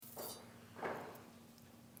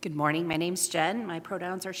Good morning. My name's Jen. My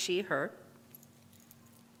pronouns are she, her.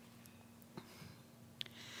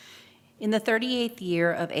 In the 38th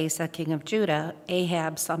year of Asa, king of Judah,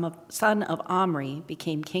 Ahab, son of Omri,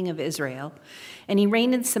 became king of Israel, and he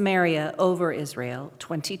reigned in Samaria over Israel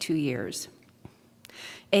 22 years.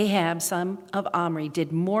 Ahab, son of Omri,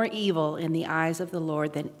 did more evil in the eyes of the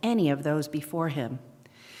Lord than any of those before him.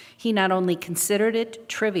 He not only considered it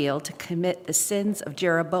trivial to commit the sins of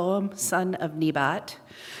Jeroboam, son of Nebat,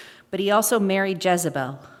 but he also married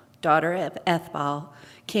Jezebel, daughter of Ethbaal,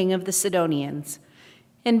 king of the Sidonians,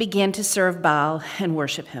 and began to serve Baal and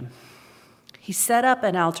worship him. He set up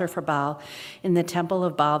an altar for Baal in the temple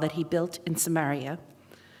of Baal that he built in Samaria.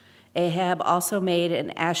 Ahab also made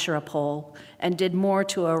an Asherah pole and did more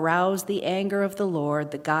to arouse the anger of the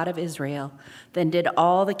Lord, the God of Israel, than did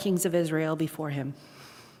all the kings of Israel before him.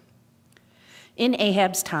 In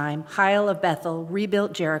Ahab's time, Hiel of Bethel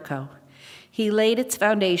rebuilt Jericho. He laid its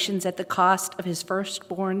foundations at the cost of his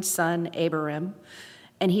firstborn son, Abiram,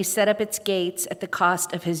 and he set up its gates at the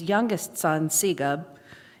cost of his youngest son, Segub,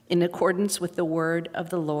 in accordance with the word of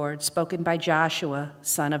the Lord spoken by Joshua,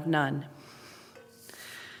 son of Nun.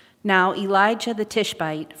 Now Elijah the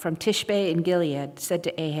Tishbite from Tishbe in Gilead said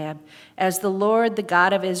to Ahab, "As the Lord, the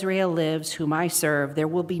God of Israel lives, whom I serve, there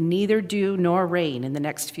will be neither dew nor rain in the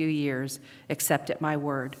next few years, except at my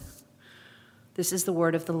word." This is the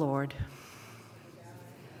word of the Lord.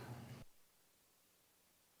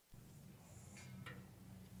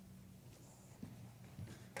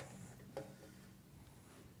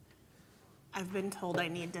 I've been told I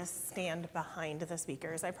need to stand behind the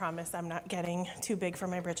speakers. I promise I'm not getting too big for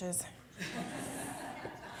my britches.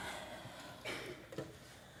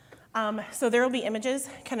 So there will be images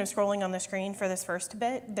kind of scrolling on the screen for this first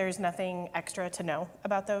bit. There's nothing extra to know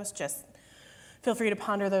about those. Just feel free to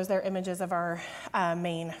ponder those. They're images of our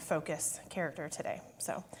main focus character today.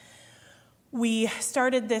 So we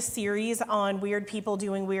started this series on weird people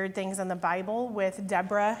doing weird things in the Bible with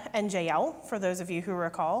Deborah and Jael, for those of you who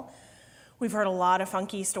recall. We've heard a lot of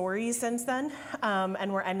funky stories since then,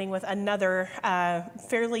 and we're ending with another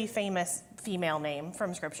fairly famous female name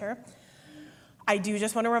from Scripture. I do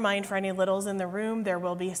just want to remind for any littles in the room, there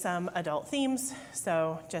will be some adult themes,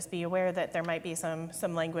 so just be aware that there might be some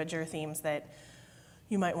language or themes that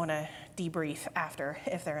you might want to debrief after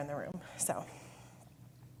if they're in the room. So,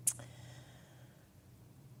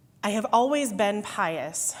 I have always been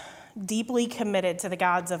pious, deeply committed to the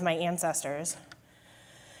gods of my ancestors.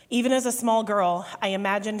 Even as a small girl, I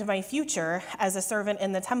imagined my future as a servant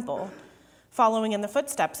in the temple, following in the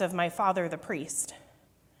footsteps of my father, the priest.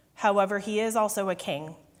 However, he is also a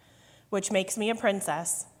king, which makes me a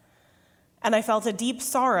princess, and I felt a deep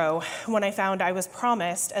sorrow when I found I was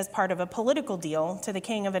promised as part of a political deal to the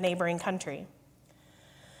king of a neighboring country.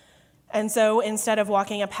 And so, instead of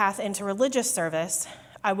walking a path into religious service,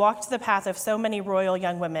 I walked the path of so many royal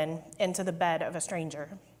young women into the bed of a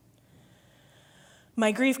stranger.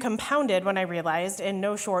 My grief compounded when I realized, in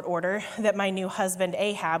no short order, that my new husband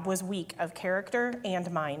Ahab was weak of character and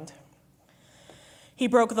mind. He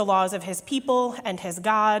broke the laws of his people and his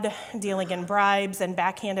God, dealing in bribes and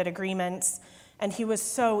backhanded agreements, and he was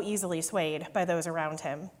so easily swayed by those around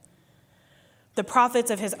him. The prophets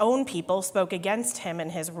of his own people spoke against him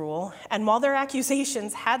and his rule, and while their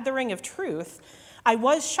accusations had the ring of truth, I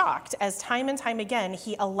was shocked as time and time again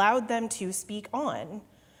he allowed them to speak on.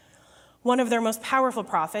 One of their most powerful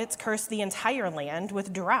prophets cursed the entire land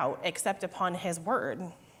with drought except upon his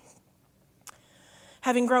word.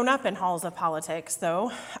 Having grown up in halls of politics,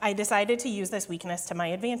 though, I decided to use this weakness to my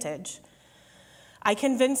advantage. I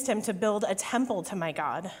convinced him to build a temple to my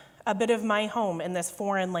God, a bit of my home in this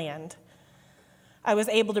foreign land. I was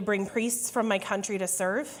able to bring priests from my country to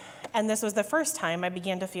serve, and this was the first time I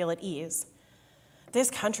began to feel at ease.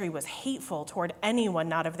 This country was hateful toward anyone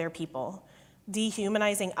not of their people,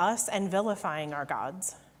 dehumanizing us and vilifying our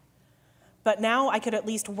gods. But now I could at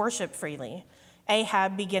least worship freely,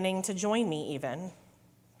 Ahab beginning to join me even.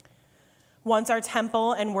 Once our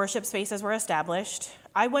temple and worship spaces were established,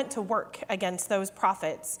 I went to work against those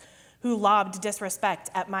prophets who lobbed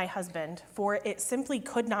disrespect at my husband, for it simply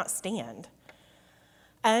could not stand.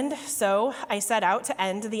 And so I set out to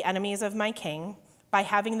end the enemies of my king by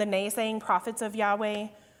having the naysaying prophets of Yahweh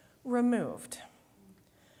removed.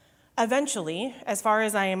 Eventually, as far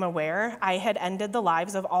as I am aware, I had ended the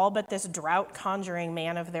lives of all but this drought-conjuring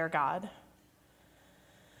man of their God.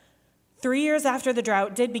 3 years after the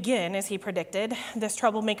drought did begin, as he predicted, this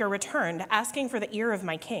troublemaker returned, asking for the ear of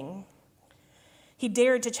my king. He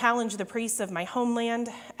dared to challenge the priests of my homeland,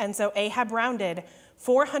 and so Ahab rounded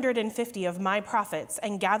 450 of my prophets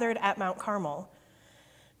and gathered at Mount Carmel.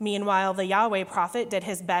 Meanwhile, the Yahweh prophet did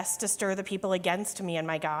his best to stir the people against me and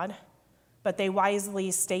my God, but they wisely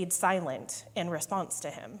stayed silent in response to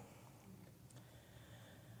him.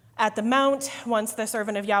 At the mount, once the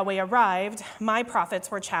servant of Yahweh arrived, my prophets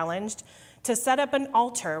were challenged to set up an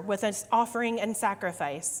altar with an offering and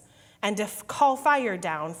sacrifice, and to call fire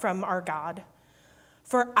down from our God.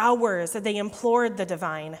 For hours they implored the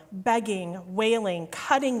divine, begging, wailing,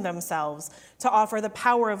 cutting themselves to offer the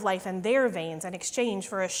power of life in their veins in exchange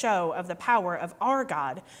for a show of the power of our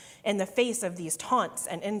God in the face of these taunts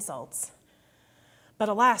and insults. But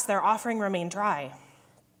alas, their offering remained dry.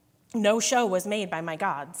 No show was made by my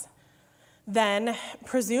gods. Then,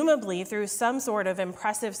 presumably through some sort of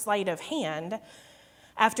impressive sleight of hand,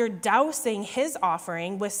 after dousing his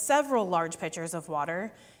offering with several large pitchers of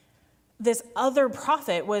water, this other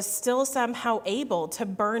prophet was still somehow able to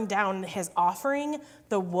burn down his offering,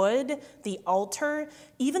 the wood, the altar,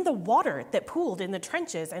 even the water that pooled in the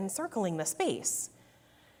trenches encircling the space.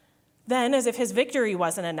 Then, as if his victory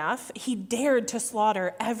wasn't enough, he dared to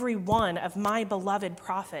slaughter every one of my beloved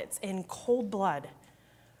prophets in cold blood.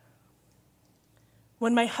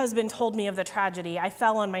 When my husband told me of the tragedy, I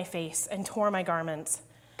fell on my face and tore my garments.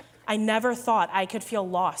 I never thought I could feel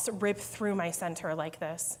loss rip through my center like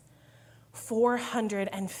this.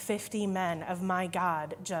 450 men of my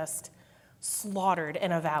God just slaughtered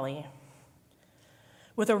in a valley.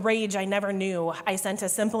 With a rage I never knew, I sent a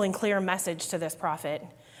simple and clear message to this prophet.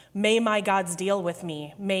 May my gods deal with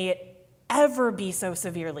me. May it ever be so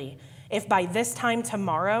severely, if by this time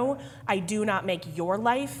tomorrow I do not make your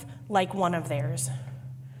life like one of theirs.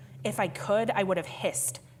 If I could, I would have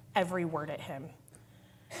hissed every word at him.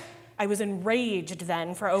 I was enraged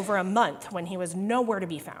then for over a month when he was nowhere to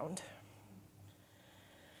be found.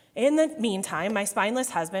 In the meantime, my spineless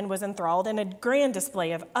husband was enthralled in a grand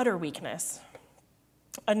display of utter weakness.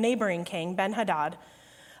 A neighboring king, Ben-Hadad,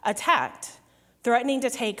 attacked, threatening to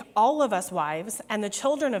take all of us wives and the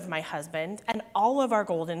children of my husband and all of our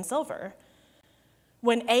gold and silver.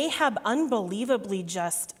 When Ahab unbelievably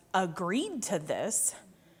just agreed to this,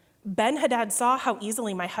 Ben-Hadad saw how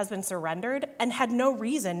easily my husband surrendered and had no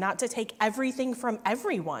reason not to take everything from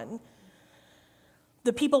everyone.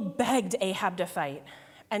 The people begged Ahab to fight,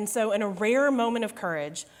 and so in a rare moment of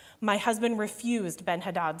courage, my husband refused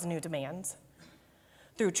Ben-Hadad's new demands.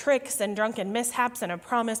 Through tricks and drunken mishaps and a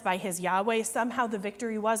promise by his Yahweh, somehow the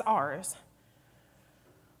victory was ours.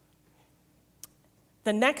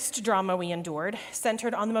 The next drama we endured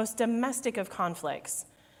centered on the most domestic of conflicts.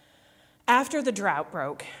 After the drought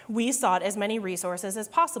broke, we sought as many resources as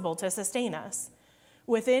possible to sustain us.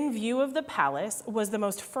 Within view of the palace was the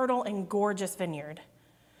most fertile and gorgeous vineyard.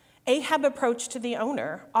 Ahab approached the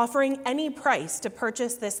owner, offering any price to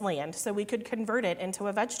purchase this land so we could convert it into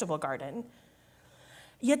a vegetable garden.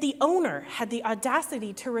 Yet the owner had the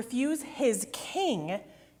audacity to refuse his king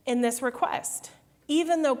in this request,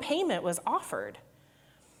 even though payment was offered.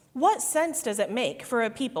 What sense does it make for a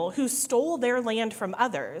people who stole their land from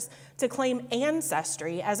others to claim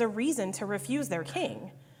ancestry as a reason to refuse their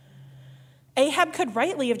king? Ahab could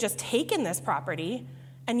rightly have just taken this property,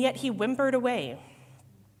 and yet he whimpered away.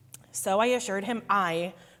 So I assured him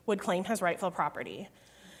I would claim his rightful property.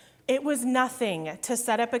 It was nothing to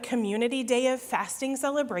set up a community day of fasting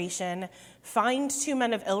celebration, find 2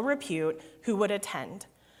 men of ill repute who would attend.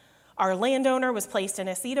 Our landowner was placed in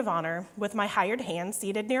a seat of honor with my hired hand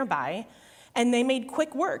seated nearby, and they made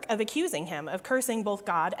quick work of accusing him of cursing both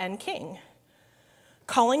God and king.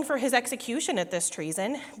 Calling for his execution at this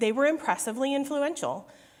treason, they were impressively influential,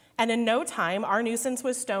 and in no time our nuisance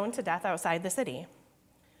was stoned to death outside the city.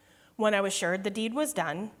 When I was assured the deed was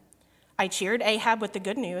done, I cheered Ahab with the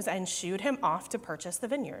good news and shooed him off to purchase the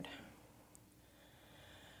vineyard.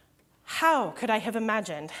 How could I have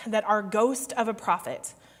imagined that our ghost of a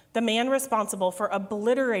prophet, the man responsible for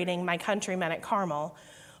obliterating my countrymen at Carmel,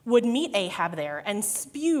 would meet Ahab there and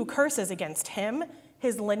spew curses against him,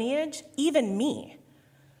 his lineage, even me?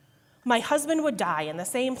 My husband would die in the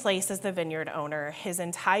same place as the vineyard owner. His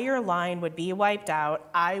entire line would be wiped out.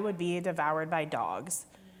 I would be devoured by dogs.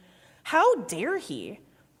 How dare he?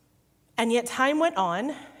 And yet time went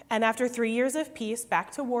on, and after 3 years of peace,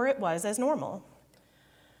 back to war it was as normal.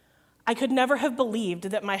 I could never have believed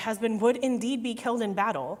that my husband would indeed be killed in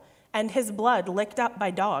battle and his blood licked up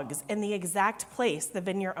by dogs in the exact place the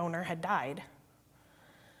vineyard owner had died.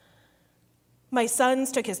 My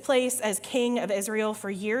sons took his place as king of Israel for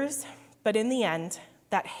years, but in the end,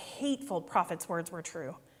 that hateful prophet's words were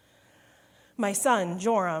true. My son,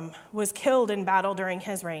 Joram, was killed in battle during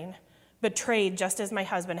his reign, betrayed just as my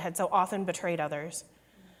husband had so often betrayed others.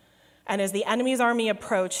 And as the enemy's army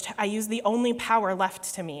approached, I used the only power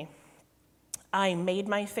left to me. I made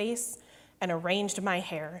my face and arranged my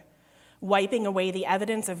hair, wiping away the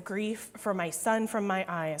evidence of grief for my son from my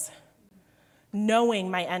eyes. Knowing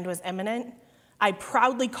my end was imminent, I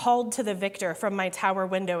proudly called to the victor from my tower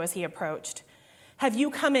window as he approached. Have you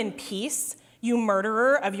come in peace, you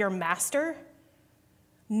murderer of your master?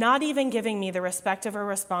 Not even giving me the respect of a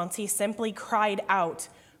response, he simply cried out,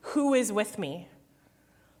 Who is with me?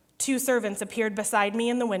 2 servants appeared beside me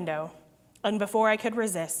in the window, and before I could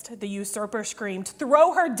resist, the usurper screamed,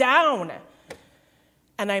 Throw her down!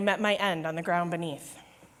 And I met my end on the ground beneath.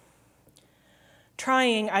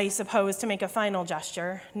 Trying, I suppose, to make a final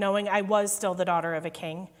gesture, knowing I was still the daughter of a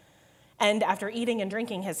king, and after eating and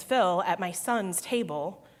drinking his fill at my son's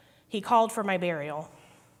table, he called for my burial.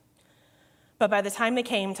 But by the time they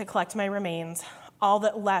came to collect my remains, all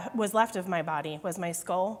that was left of my body was my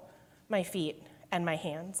skull, my feet, and my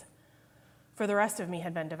hands, for the rest of me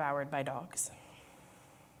had been devoured by dogs.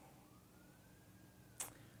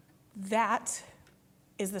 That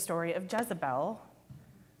is the story of Jezebel,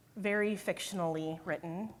 very fictionally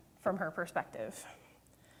written from her perspective.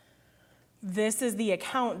 This is the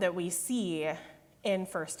account that we see in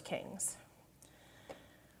 1 Kings.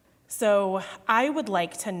 So I would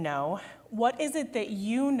like to know, what is it that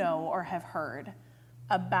you know or have heard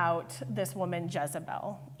about this woman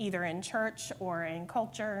Jezebel, either in church or in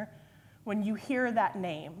culture? When you hear that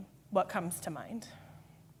name, what comes to mind?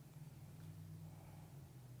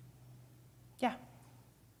 Yeah.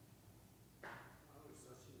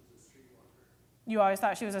 You always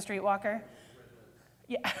thought she was a streetwalker?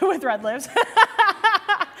 Yeah, with red lips.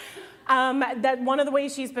 That one of the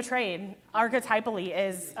ways she's portrayed archetypally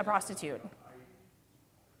is a prostitute.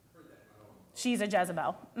 She's a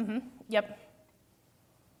Jezebel. Yep.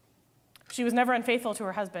 She was never unfaithful to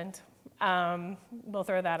her husband. We'll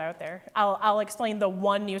throw that out there. I'll explain the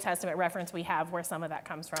one New Testament reference we have where some of that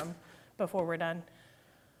comes from before we're done.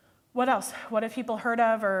 What else? What have people heard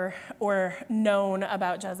of or known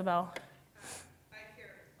about Jezebel? I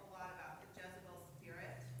hear a lot about the Jezebel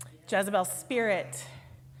spirit. Jezebel's spirit.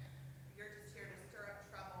 You're just here to stir up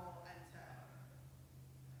trouble and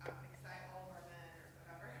to excite all of our men or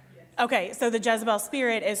whatever. Yes. Okay, so the Jezebel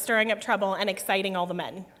spirit is stirring up trouble and exciting all the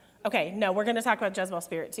men. Okay, no, we're going to talk about Jezebel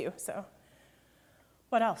spirit too. So,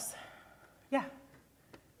 what else? Yeah.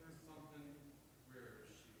 There's something where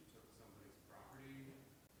she took somebody's property.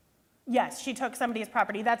 Yes, she took somebody's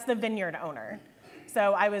property. That's the vineyard owner.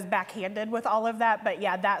 So I was backhanded with all of that, but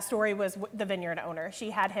yeah, that story was the vineyard owner.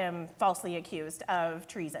 She had him falsely accused of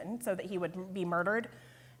treason so that he would be murdered,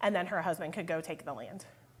 and then her husband could go take the land.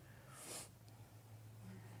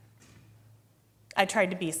 I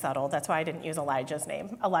tried to be subtle. That's why I didn't use Elijah's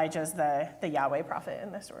name. Elijah's the Yahweh prophet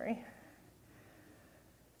in the story.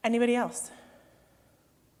 Anybody else?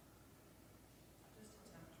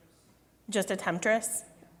 Just a temptress?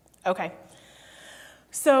 Okay.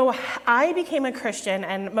 So I became a Christian,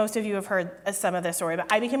 and most of you have heard some of this story,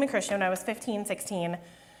 but I became a Christian when I was 15, 16,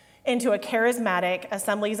 into a charismatic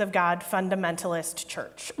Assemblies of God fundamentalist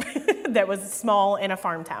church that was small in a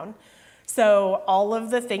farm town. So all of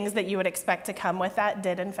the things that you would expect to come with that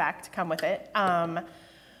did, in fact, come with it. And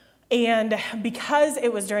because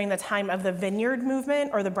it was during the time of the Vineyard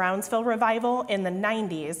movement or the Brownsville revival in the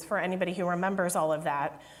 90s, for anybody who remembers all of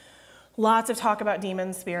that, lots of talk about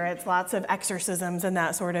demon spirits, lots of exorcisms and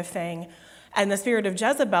that sort of thing. And the spirit of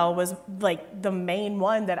Jezebel was like the main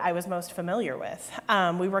one that I was most familiar with.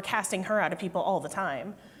 We were casting her out of people all the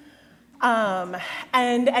time. And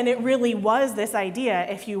it really was this idea,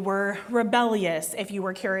 if you were rebellious, if you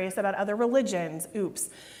were curious about other religions,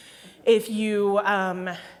 if you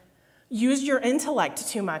used your intellect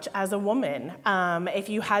too much as a woman, if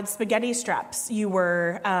you had spaghetti straps, you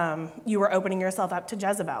were opening yourself up to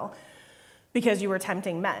Jezebel because you were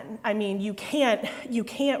tempting men. I mean, you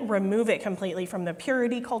can't remove it completely from the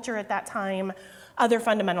purity culture at that time, other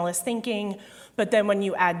fundamentalist thinking, but then when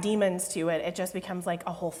you add demons to it, it just becomes like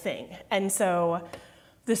a whole thing. And so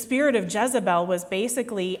the spirit of Jezebel was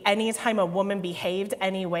basically anytime a woman behaved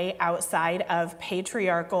any way outside of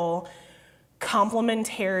patriarchal,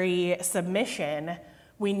 complementary submission,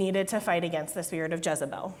 we needed to fight against the spirit of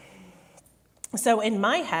Jezebel. So in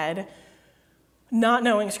my head, not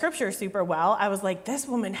knowing scripture super well, I was like, this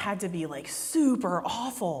woman had to be like super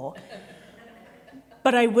awful.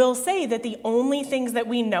 But I will say that the only things that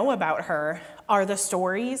we know about her are the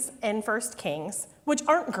stories in 1 Kings, which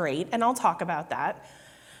aren't great, and I'll talk about that.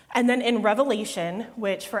 And then in Revelation,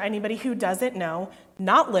 which for anybody who doesn't know,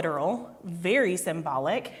 not literal, very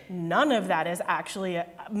symbolic. None of that is actually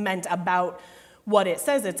meant about what it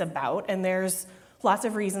says it's about, and there's lots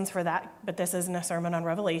of reasons for that, but this isn't a sermon on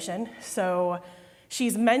Revelation. So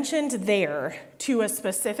She's mentioned there to a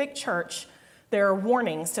specific church. There are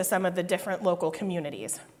warnings to some of the different local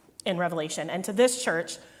communities in Revelation. And to this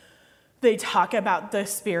church, they talk about the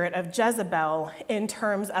spirit of Jezebel in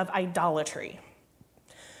terms of idolatry.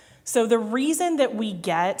 So the reason that we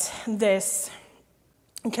get this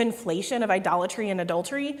conflation of idolatry and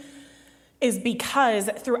adultery is because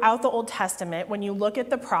throughout the Old Testament, when you look at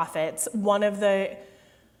the prophets, one of the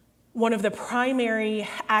primary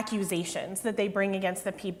accusations that they bring against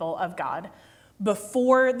the people of God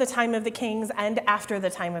before the time of the kings and after the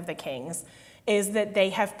time of the kings is that they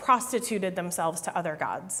have prostituted themselves to other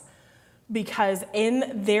gods. Because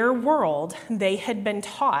in their world, they had been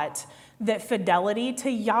taught that fidelity to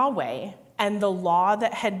Yahweh and the law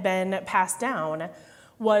that had been passed down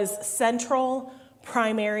was central,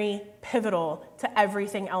 primary, pivotal to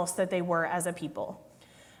everything else that they were as a people.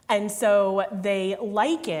 And so they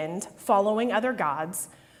likened following other gods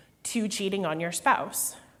to cheating on your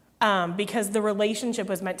spouse, because the relationship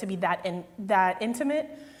was meant to be that intimate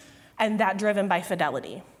and that driven by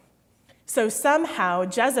fidelity. So somehow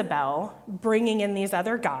Jezebel, bringing in these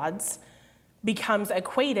other gods, becomes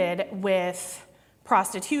equated with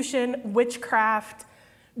prostitution, witchcraft,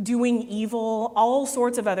 doing evil, all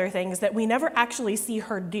sorts of other things that we never actually see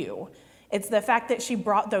her do. It's the fact that she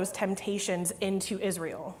brought those temptations into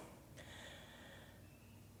Israel.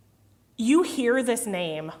 You hear this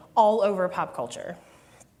name all over pop culture.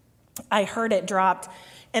 I heard it dropped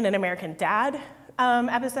in an American Dad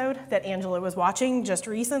episode that Angela was watching just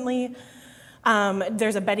recently.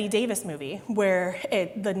 There's a Bette Davis movie where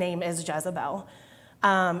the name is Jezebel.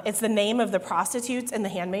 It's the name of the prostitutes in The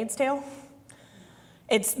Handmaid's Tale.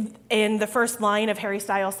 It's in the first line of Harry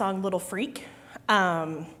Styles' song Little Freak.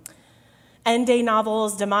 End-day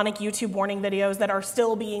novels, demonic YouTube warning videos that are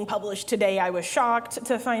still being published today. I was shocked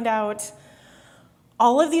to find out.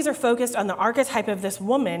 All of these are focused on the archetype of this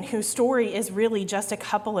woman whose story is really just a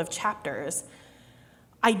couple of chapters.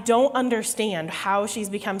 I don't understand how she's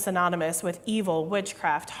become synonymous with evil,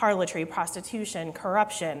 witchcraft, harlotry, prostitution,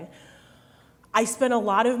 corruption. I spent a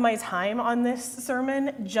lot of my time on this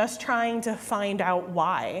sermon just trying to find out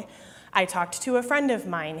why. I talked to a friend of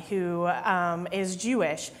mine who is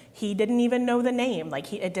Jewish. He didn't even know the name,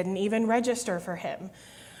 it didn't even register for him.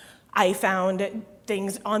 I found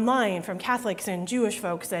things online from Catholics and Jewish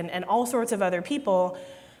folks and all sorts of other people,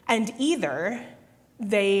 and either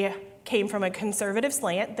they came from a conservative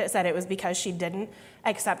slant that said it was because she didn't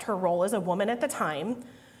accept her role as a woman at the time,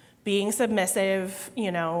 being submissive,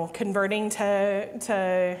 converting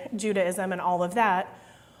to Judaism and all of that,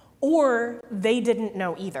 or they didn't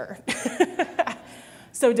know either.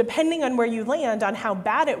 So depending on where you land on how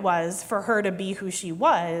bad it was for her to be who she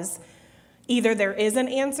was, either there is an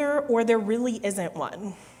answer or there really isn't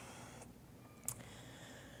one.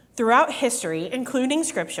 Throughout history, including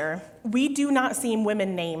scripture, we do not see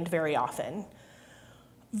women named very often.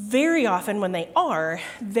 Very often when they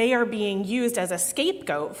are being used as a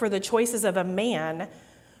scapegoat for the choices of a man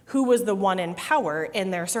who was the one in power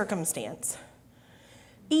in their circumstance.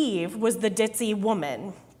 Eve was the ditzy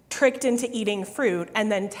woman, tricked into eating fruit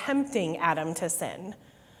and then tempting Adam to sin.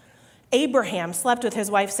 Abraham slept with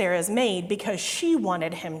his wife Sarah's maid because she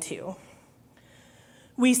wanted him to.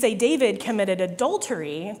 We say David committed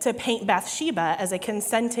adultery to paint Bathsheba as a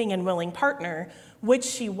consenting and willing partner, which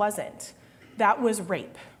she wasn't. That was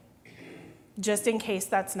rape. Just in case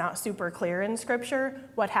that's not super clear in Scripture,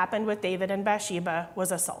 what happened with David and Bathsheba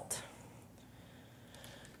was assault.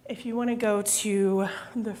 If you want to go to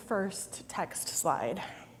the first text slide.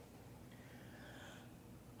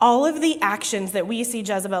 All of the actions that we see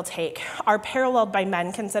Jezebel take are paralleled by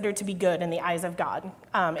men considered to be good in the eyes of God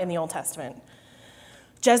in the Old Testament.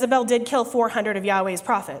 Jezebel did kill 400 of Yahweh's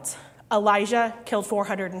prophets. Elijah killed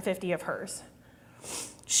 450 of hers.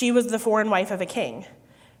 She was the foreign wife of a king.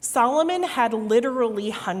 Solomon had literally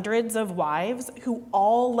hundreds of wives who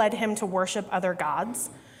all led him to worship other gods.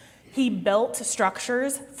 He built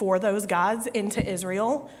structures for those gods into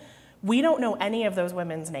Israel. We don't know any of those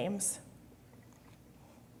women's names.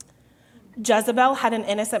 Jezebel had an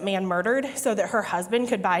innocent man murdered so that her husband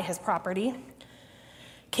could buy his property.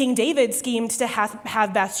 King David schemed to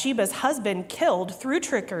have Bathsheba's husband killed through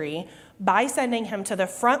trickery by sending him to the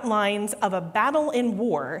front lines of a battle in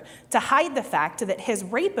war to hide the fact that his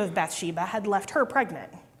rape of Bathsheba had left her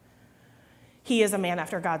pregnant. He is a man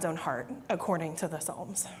after God's own heart, according to the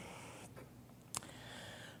Psalms.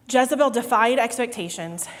 Jezebel defied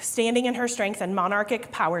expectations, standing in her strength and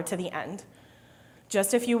monarchic power to the end.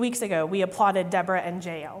 Just a few weeks ago, we applauded Deborah and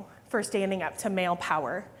Jael for standing up to male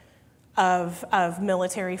power of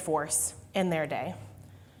military force in their day.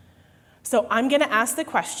 So I'm going to ask the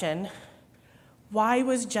question, Why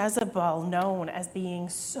was Jezebel known as being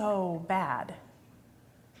so bad?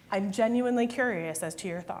 I'm genuinely curious as to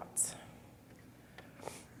your thoughts.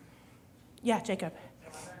 Yeah, Jacob.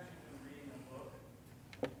 I've actually been reading a book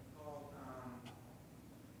called,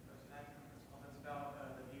 it's about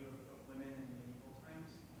the view of women in medieval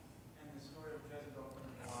times, and the story of Jezebel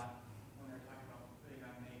comes up a lot when they're talking about putting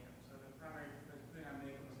on makeup. So the primary, because putting on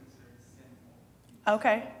makeup was considered sinful.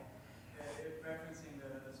 Okay. Referencing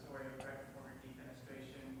the story of right before her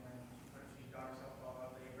defenestration, when she got herself all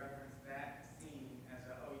up, they reference that scene as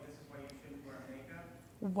this is why you shouldn't wear makeup.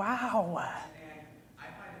 Wow. And I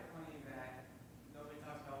find it funny that nobody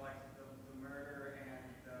talks about like the murder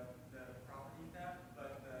and the property theft,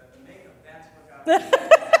 but the makeup, that's what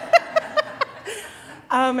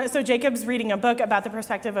got So Jacob's reading a book about the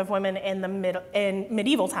perspective of women in in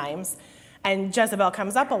medieval times, and Jezebel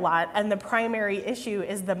comes up a lot, and the primary issue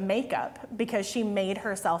is the makeup, because she made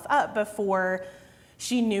herself up before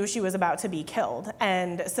she knew she was about to be killed,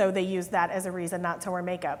 and so they used that as a reason not to wear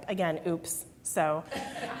makeup. Again, oops. So,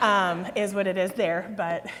 is what it is there.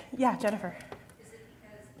 But yeah, Jennifer. Is it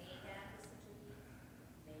because Ahab is such a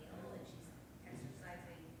weak male and she's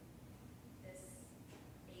exercising this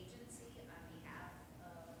agency on behalf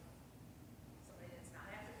of somebody that's not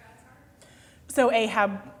after God's heart? So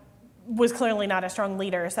Ahab was clearly not a strong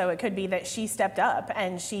leader, so it could be that she stepped up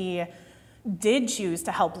and she did choose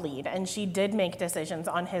to help lead, and she did make decisions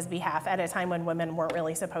on his behalf at a time when women weren't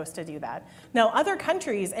really supposed to do that. Now, other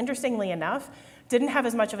countries, interestingly enough, didn't have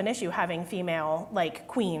as much of an issue having female like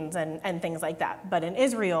queens and things like that. But in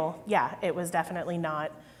Israel, yeah, it was definitely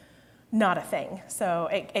not a thing. So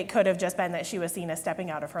it could have just been that she was seen as stepping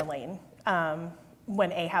out of her lane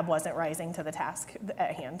when Ahab wasn't rising to the task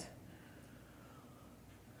at hand.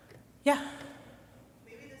 Yeah.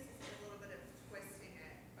 Maybe this is a little bit of twisting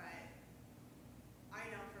it, but I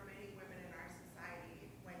know for many women in our society,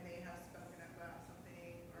 when they have spoken about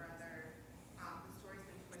something or other, the story's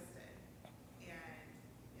been twisted.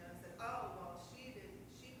 And, said, oh, well, she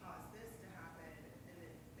caused this to happen, and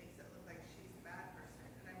it makes it look like she's the bad person.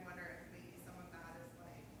 And I wonder if maybe some of that is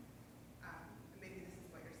like, maybe this is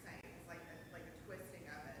what you're saying, it's like a twisting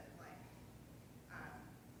of it, like,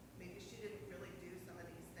 maybe she didn't really do some of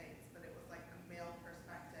these things, but it was like a male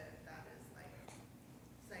perspective that is like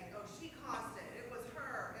saying, oh, she caused it. It was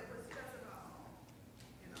her. It was Jezebel.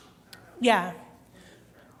 I don't know. Yeah.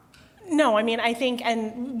 No, I mean, I think,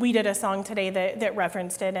 and we did a song today that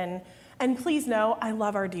referenced it, and please know, I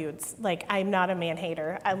love our dudes. Like, I'm not a man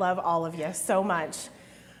hater. I love all of you so much.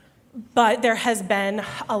 But there has been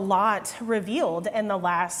a lot revealed in the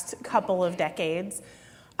last couple of decades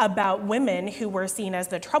about women who were seen as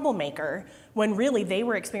the troublemaker when really they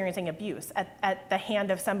were experiencing abuse at the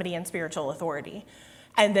hand of somebody in spiritual authority.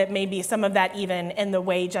 And that maybe some of that, even in the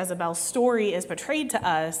way Jezebel's story is portrayed to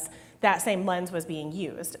us, that same lens was being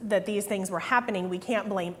used. That these things were happening. We can't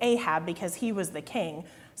blame Ahab because he was the king,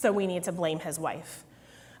 so we need to blame his wife.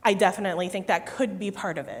 I definitely think that could be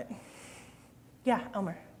part of it. Yeah,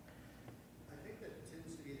 Elmer. I think that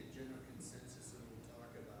tends to be the general consensus when we talk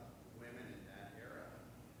about women in that era.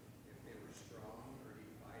 If they were strong or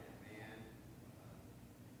you fight a man,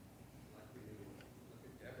 like we do, look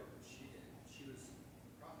at Deborah, what she did. She was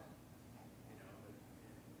a prophet, but in the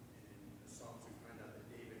Psalms we find out that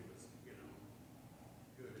David was,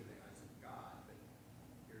 good in the eyes of God, but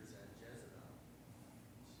here's that Jezebel.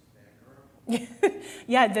 She's a bad girl.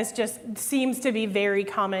 Yeah, this just seems to be very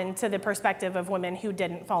common to the perspective of women who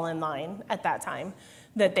didn't fall in line at that time,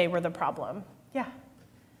 that they were the problem. Yeah.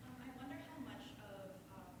 I wonder how much of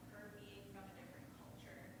her being from a different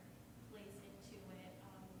culture plays into it.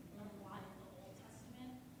 A lot in the Old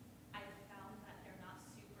Testament, I've found that they're not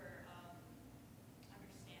super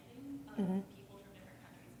understanding of people from different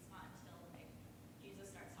countries. It's not until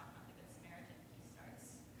Jesus starts talking about the Good Samaritan, he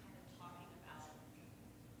starts kind of talking about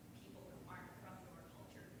people who aren't from your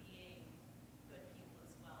culture being good people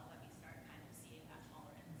as well, that we start kind of seeing that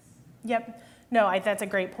tolerance. Yep. No, that's a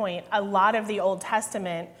great point. A lot of the Old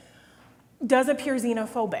Testament does appear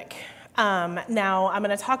xenophobic. Now, I'm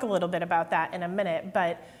going to talk a little bit about that in a minute,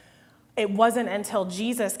 but it wasn't until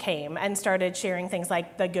Jesus came and started sharing things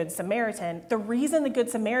like the Good Samaritan. The reason the Good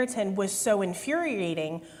Samaritan was so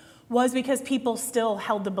infuriating was because people still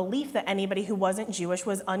held the belief that anybody who wasn't Jewish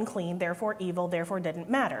was unclean, therefore evil, therefore didn't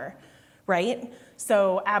matter, right?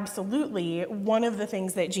 So absolutely, one of the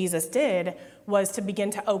things that Jesus did was to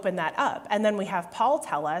begin to open that up. And then we have Paul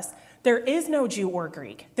tell us, there is no Jew or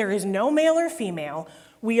Greek. There is no male or female.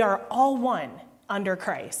 We are all one under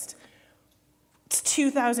Christ. It's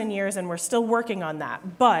 2,000 years and we're still working on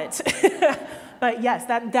that. But But yes,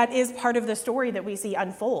 that is part of the story that we see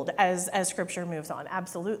unfold as Scripture moves on.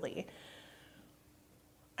 Absolutely.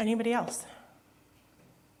 Anybody else?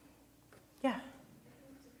 Yeah. To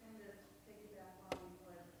kind of piggyback on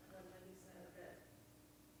what Wendy said, that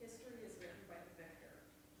history is written by the victor,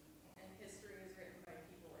 and history is written by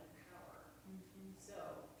people in power.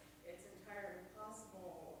 So it's entirely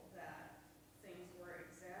possible that things were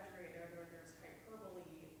exaggerated or there's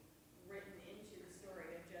hyperbole written into the story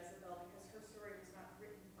of Jezebel because her story was not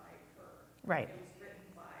written by her. Right. It was written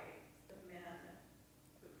by the men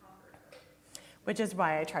who conquered her. Which is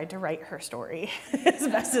why I tried to write her story as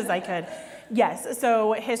best as I could. Yes,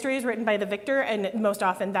 so history is written by the victor, and most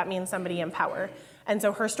often that means somebody in power. And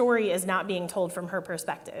so her story is not being told from her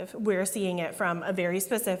perspective. We're seeing it from a very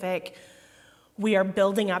specific, we are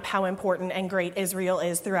building up how important and great Israel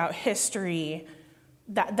is throughout history.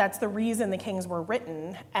 That's the reason the kings were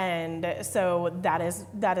written. And so that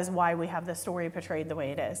is why we have the story portrayed the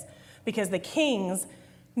way it is. Because the kings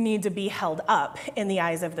need to be held up in the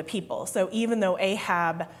eyes of the people. So even though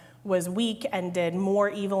Ahab was weak and did more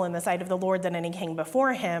evil in the sight of the Lord than any king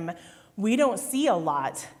before him, we don't see a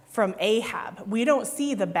lot from Ahab. We don't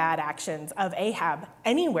see the bad actions of Ahab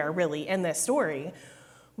anywhere really in this story.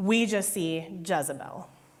 We just see Jezebel.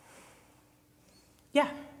 Yeah.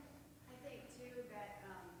 I think too that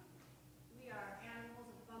we are animals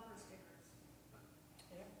of bumper stickers.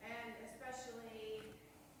 And especially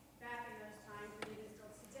back in those times and even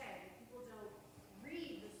still today, people don't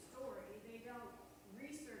read the story, they don't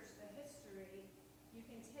research the history. You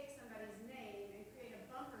can take somebody's name and create a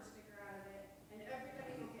bumper sticker out of it, and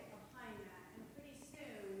everybody will get behind that. And pretty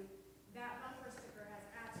soon, that bumper sticker has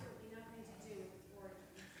absolutely nothing to do with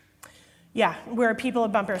origin. Yeah, we're people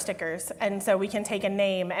of bumper stickers. And so we can take a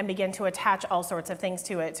name and begin to attach all sorts of things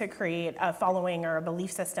to it to create a following or a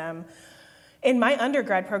belief system. In my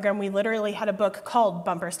undergrad program, we literally had a book called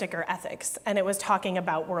Bumper Sticker Ethics, and it was talking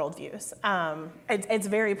about worldviews. It's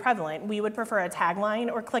very prevalent. We would prefer a tagline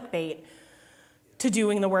or clickbait to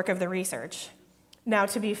doing the work of the research. Now,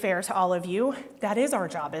 to be fair to all of you, that is our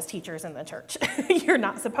job as teachers in the church. You're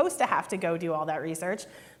not supposed to have to go do all that research.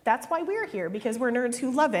 That's why we're here, because we're nerds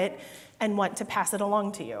who love it and want to pass it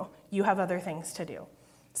along to you. You have other things to do.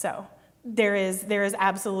 So there is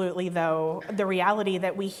absolutely, though, the reality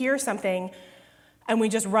that we hear something and we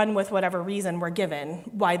just run with whatever reason we're given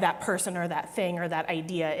why that person or that thing or that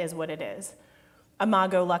idea is what it is.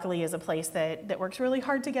 Imago, luckily, is a place that works really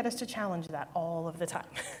hard to get us to challenge that all of the time.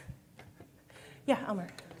 Yeah, Elmer. I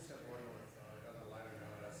just have one more thought. On a lighter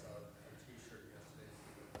note, I saw a T-shirt yesterday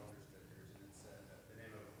with bumper stickers, and it said the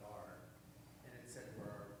name of a bar, and it said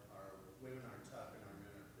where our women are tough and our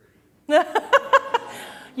men are pretty.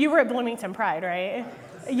 You were at Bloomington Pride, right?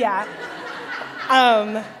 Yeah.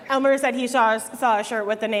 Elmer said he saw a shirt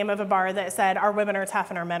with the name of a bar that said, "Our women are tough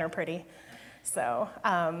and our men are pretty." So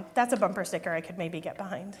that's a bumper sticker I could maybe get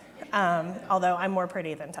behind, although I'm more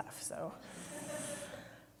pretty than tough. So,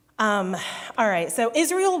 all right. So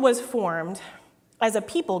Israel was formed as a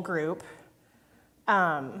people group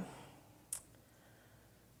to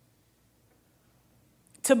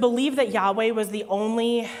believe that Yahweh was the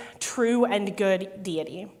only true and good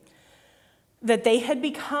deity, that they had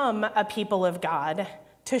become a people of God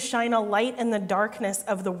to shine a light in the darkness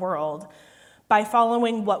of the world by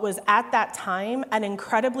following what was at that time an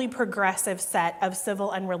incredibly progressive set of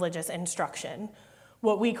civil and religious instruction,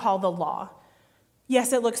 what we call the law.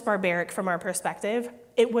 Yes, it looks barbaric from our perspective.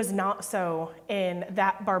 It was not so in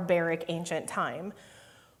that barbaric ancient time.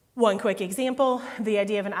 One quick example, the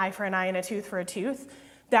idea of an eye for an eye and a tooth for a tooth.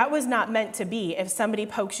 That was not meant to be if somebody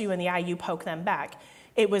pokes you in the eye, you poke them back.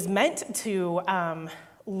 It was meant to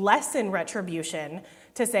lessen retribution,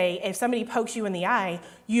 to say if somebody pokes you in the eye,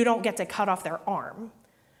 you don't get to cut off their arm.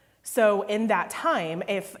 So in that time,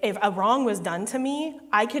 if a wrong was done to me,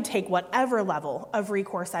 I could take whatever level of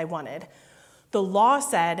recourse I wanted. The law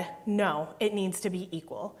said, no, it needs to be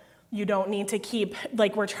equal. You don't need to keep,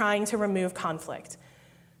 like we're trying to remove conflict.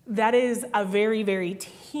 That is a very, very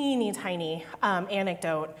teeny tiny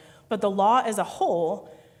anecdote, but the law as a whole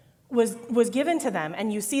was given to them,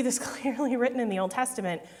 and you see this clearly written in the Old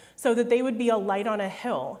Testament, so that they would be a light on a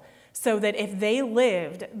hill, so that if they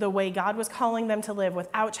lived the way God was calling them to live,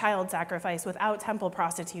 without child sacrifice, without temple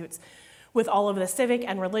prostitutes, with all of the civic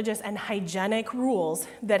and religious and hygienic rules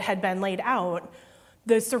that had been laid out,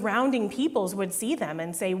 the surrounding peoples would see them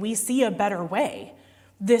and say, we see a better way.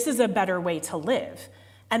 This is a better way to live.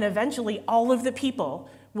 And eventually all of the people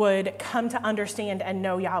would come to understand and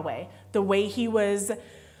know Yahweh the way he was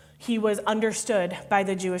understood by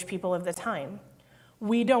the Jewish people of the time.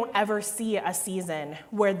 We don't ever see a season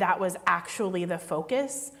where that was actually the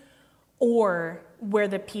focus or where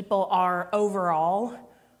the people are overall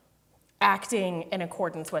acting in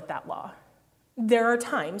accordance with that law. There are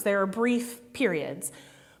times, there are brief periods,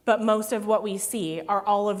 but most of what we see are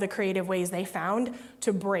all of the creative ways they found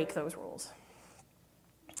to break those rules.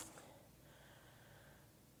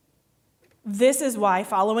 This is why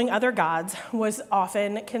following other gods was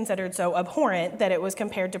often considered so abhorrent that it was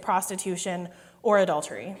compared to prostitution or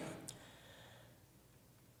adultery.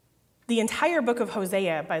 The entire book of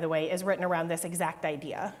Hosea, by the way, is written around this exact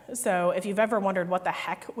idea. So if you've ever wondered what the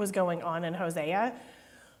heck was going on in Hosea,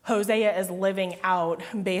 Hosea is living out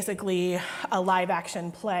basically a live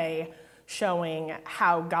action play showing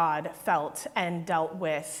how God felt and dealt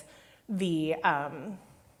with the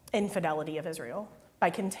infidelity of Israel by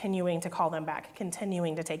continuing to call them back,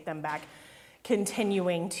 continuing to take them back,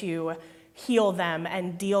 continuing to heal them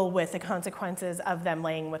and deal with the consequences of them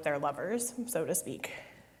laying with their lovers, so to speak.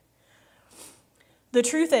 The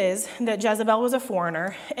truth is that Jezebel was a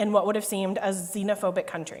foreigner in what would have seemed a xenophobic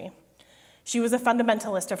country. She was a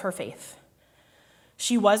fundamentalist of her faith.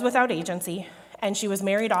 She was without agency, and she was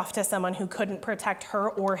married off to someone who couldn't protect her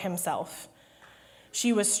or himself.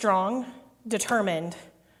 She was strong, determined,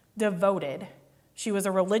 devoted. She was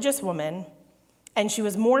a religious woman, and she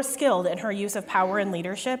was more skilled in her use of power and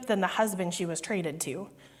leadership than the husband she was traded to.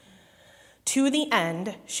 To the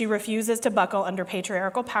end, she refuses to buckle under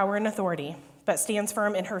patriarchal power and authority, but stands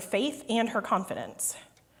firm in her faith and her confidence.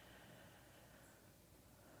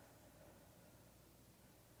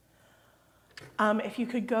 If you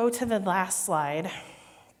could go to the last slide.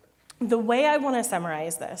 The way I want to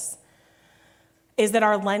summarize this is that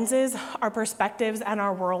our lenses, our perspectives, and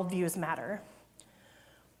our worldviews matter.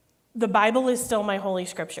 The Bible is still my holy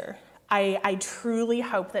scripture. I truly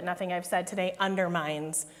hope that nothing I've said today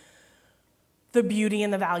undermines the beauty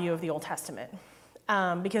and the value of the Old Testament,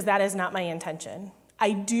 because that is not my intention.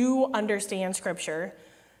 I do understand scripture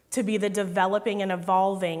to be the developing and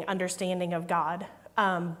evolving understanding of God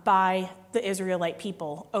by the Israelite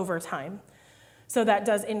people over time. So that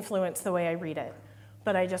does influence the way I read it.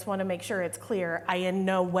 But I just want to make sure it's clear I in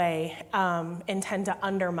no way intend to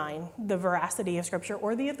undermine the veracity of Scripture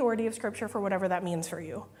or the authority of Scripture for whatever that means for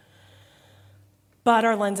you. But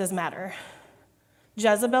our lenses matter.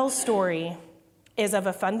 Jezebel's story is of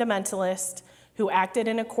a fundamentalist who acted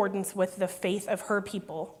in accordance with the faith of her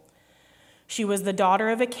people. She was the daughter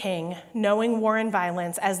of a king, knowing war and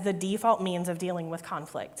violence as the default means of dealing with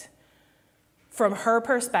conflict. From her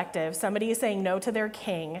perspective, somebody saying no to their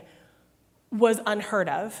king was unheard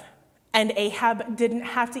of, and Ahab didn't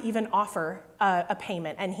have to even offer a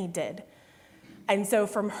payment, and he did. And so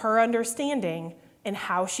from her understanding and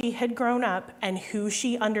how she had grown up and who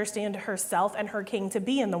she understood herself and her king to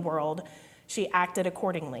be in the world, she acted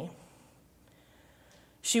accordingly.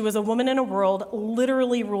 She was a woman in a world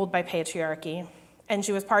literally ruled by patriarchy, and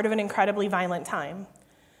she was part of an incredibly violent time.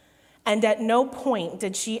 And at no point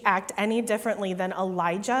did she act any differently than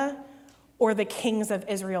Elijah or the kings of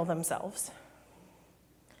Israel themselves.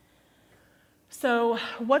 So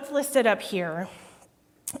what's listed up here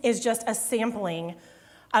is just a sampling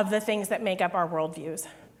of the things that make up our worldviews.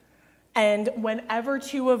 And whenever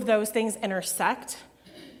two of those things intersect,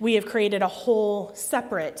 we have created a whole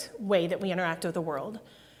separate way that we interact with the world.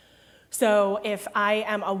 So if I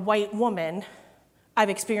am a white woman, I've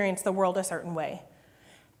experienced the world a certain way.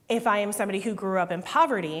 If I am somebody who grew up in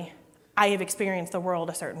poverty, I have experienced the world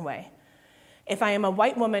a certain way. If I am a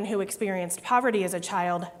white woman who experienced poverty as a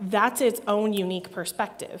child, that's its own unique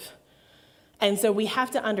perspective. And so we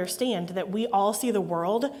have to understand that we all see the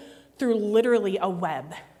world through literally a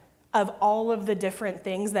web of all of the different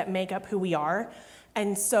things that make up who we are,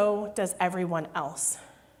 and so does everyone else.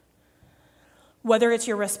 Whether it's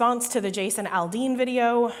your response to the Jason Aldean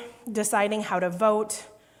video, deciding how to vote,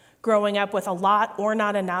 growing up with a lot or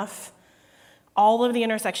not enough, all of the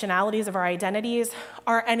intersectionalities of our identities,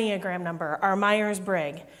 our Enneagram number, our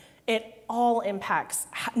Myers-Briggs, it all impacts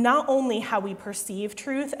not only how we perceive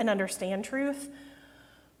truth and understand truth,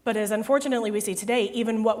 but as unfortunately we see today,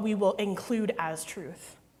 even what we will include as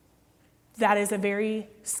truth. That is a very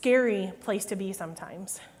scary place to be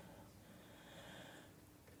sometimes.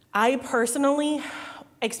 I personally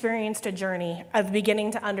experienced a journey of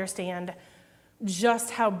beginning to understand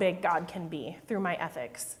just how big God can be through my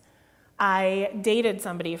ethics. I dated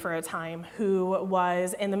somebody for a time who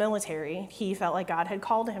was in the military. He felt like God had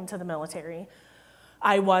called him to the military.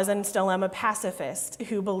 I was and still am a pacifist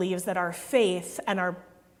who believes that our faith and our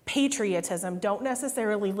patriotism don't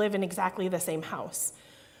necessarily live in exactly the same house.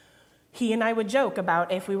 He and I would joke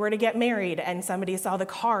about if we were to get married and somebody saw the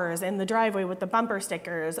cars in the driveway with the bumper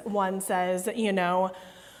stickers, one says,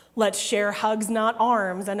 let's share hugs, not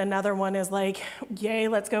arms, and another one is like, yay,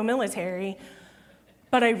 let's go military.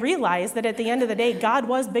 But I realized that at the end of the day, God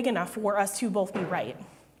was big enough for us to both be right,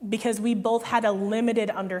 because we both had a limited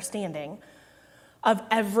understanding of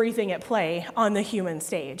everything at play on the human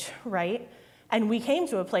stage, right? And we came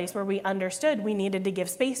to a place where we understood we needed to give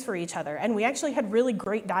space for each other. And we actually had really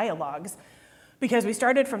great dialogues because we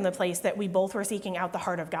started from the place that we both were seeking out the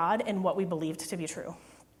heart of God and what we believed to be true.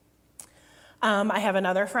 I have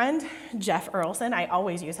another friend, Jeff Earlson. I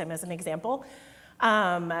always use him as an example.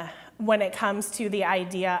 When it comes to the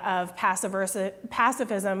idea of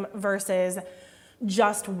pacifism versus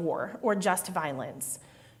just war or just violence.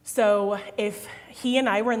 So if he and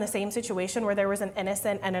I were in the same situation where there was an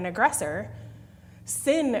innocent and an aggressor,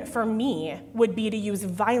 sin for me would be to use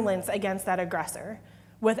violence against that aggressor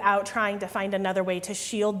without trying to find another way to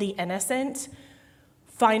shield the innocent,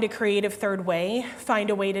 find a creative third way,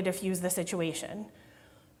 find a way to diffuse the situation.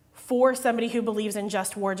 For somebody who believes in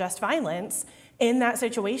just war, just violence, in that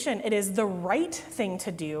situation, it is the right thing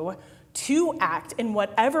to do to act in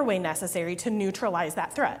whatever way necessary to neutralize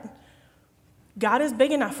that threat. God is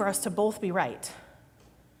big enough for us to both be right.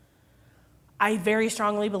 I very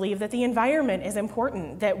strongly believe that the environment is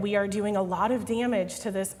important, that we are doing a lot of damage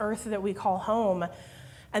to this earth that we call home.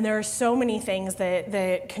 And there are so many things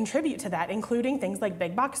that contribute to that, including things like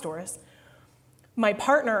big box stores. My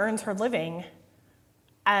partner earns her living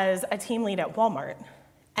as a team lead at Walmart.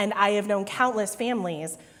 And I have known countless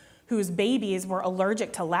families whose babies were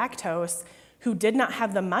allergic to lactose who did not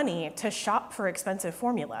have the money to shop for expensive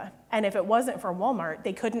formula. And if it wasn't for Walmart,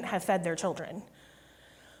 they couldn't have fed their children.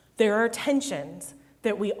 There are tensions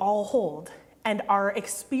that we all hold, and our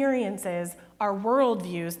experiences, our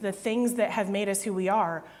worldviews, the things that have made us who we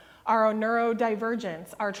are, our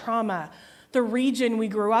neurodivergence, our trauma, the region we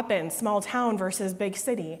grew up in, small town versus big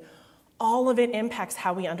city, all of it impacts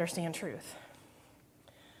how we understand truth.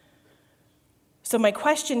 So my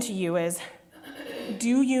question to you is,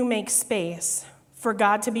 do you make space for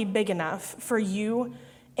God to be big enough for you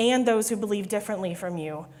and those who believe differently from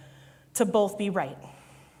you to both be right?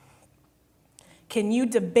 Can you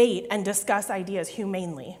debate and discuss ideas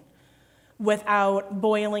humanely without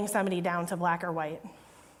boiling somebody down to black or white?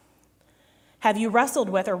 Have you wrestled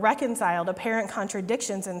with or reconciled apparent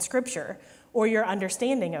contradictions in Scripture or your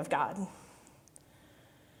understanding of God?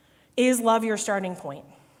 Is love your starting point?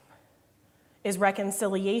 Is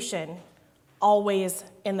reconciliation always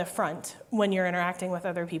in the front when you're interacting with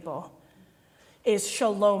other people? Is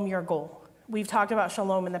shalom your goal? We've talked about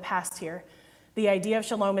shalom in the past here. The idea of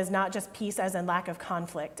shalom is not just peace as in lack of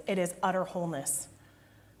conflict. It is utter wholeness.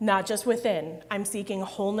 Not just within. I'm seeking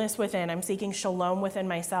wholeness within. I'm seeking shalom within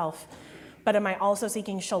myself. But am I also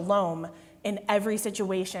seeking shalom in every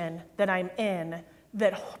situation that I'm in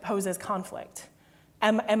that poses conflict?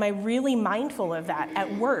 Am I really mindful of that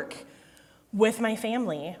at work, with my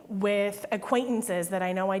family, with acquaintances that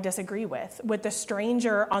I know I disagree with the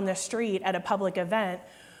stranger on the street at a public event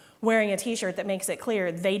wearing a t-shirt that makes it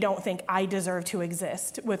clear they don't think I deserve to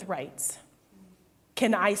exist with rights?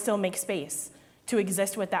 Can I still make space to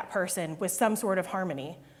exist with that person with some sort of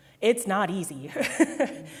harmony? It's not easy,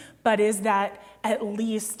 but is that at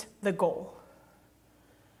least the goal?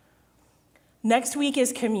 Next week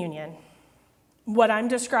is communion. What I'm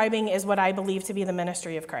describing is what I believe to be the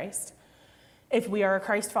ministry of Christ. If we are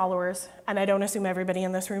Christ followers, and I don't assume everybody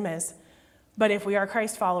in this room is, but if we are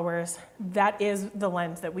Christ followers, that is the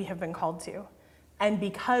lens that we have been called to. And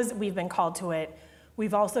because we've been called to it,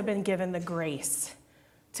 we've also been given the grace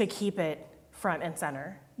to keep it front and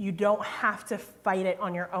center. You don't have to fight it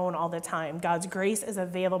on your own all the time. God's grace is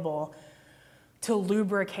available to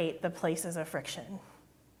lubricate the places of friction.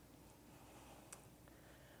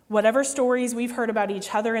 Whatever stories we've heard about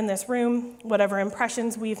each other in this room, whatever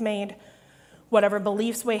impressions we've made, whatever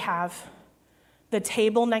beliefs we have, the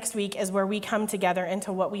table next week is where we come together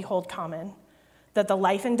into what we hold common, that the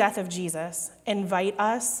life and death of Jesus invite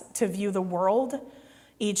us to view the world,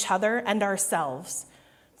 each other, and ourselves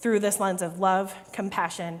through this lens of love,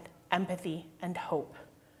 compassion, empathy, and hope.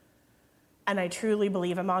 And I truly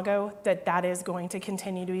believe, Imago, that that is going to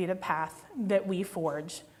continue to be the path that we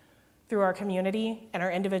forge through our community and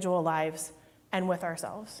our individual lives and with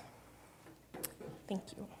ourselves. Thank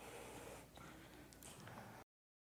you.